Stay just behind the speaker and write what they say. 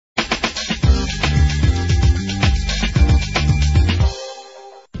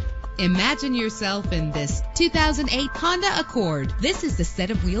Imagine yourself in this 2008 Honda Accord. This is the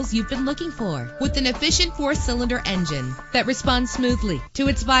set of wheels you've been looking for, with an efficient 4-cylinder engine that responds smoothly to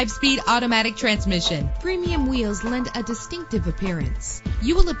its 5-speed automatic transmission. Premium wheels lend a distinctive appearance.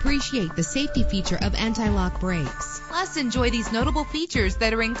 You will appreciate the safety feature of anti-lock brakes. Plus, enjoy these notable features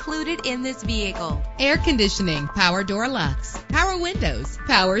that are included in this vehicle: air conditioning, power door locks, power windows,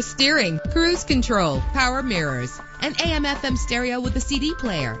 power steering, cruise control, power mirrors, an AM/FM stereo with a CD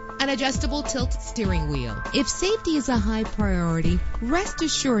player, an adjustable tilt steering wheel. If safety is a high priority, rest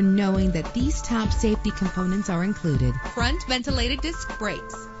assured knowing that these top safety components are included: front ventilated disc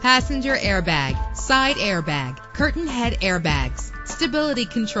brakes, passenger airbag, side airbag, curtain head airbags, stability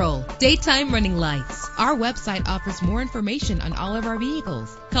control, daytime running lights. Our website offers more information on all of our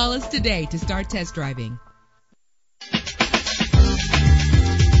vehicles. Call us today to start test driving.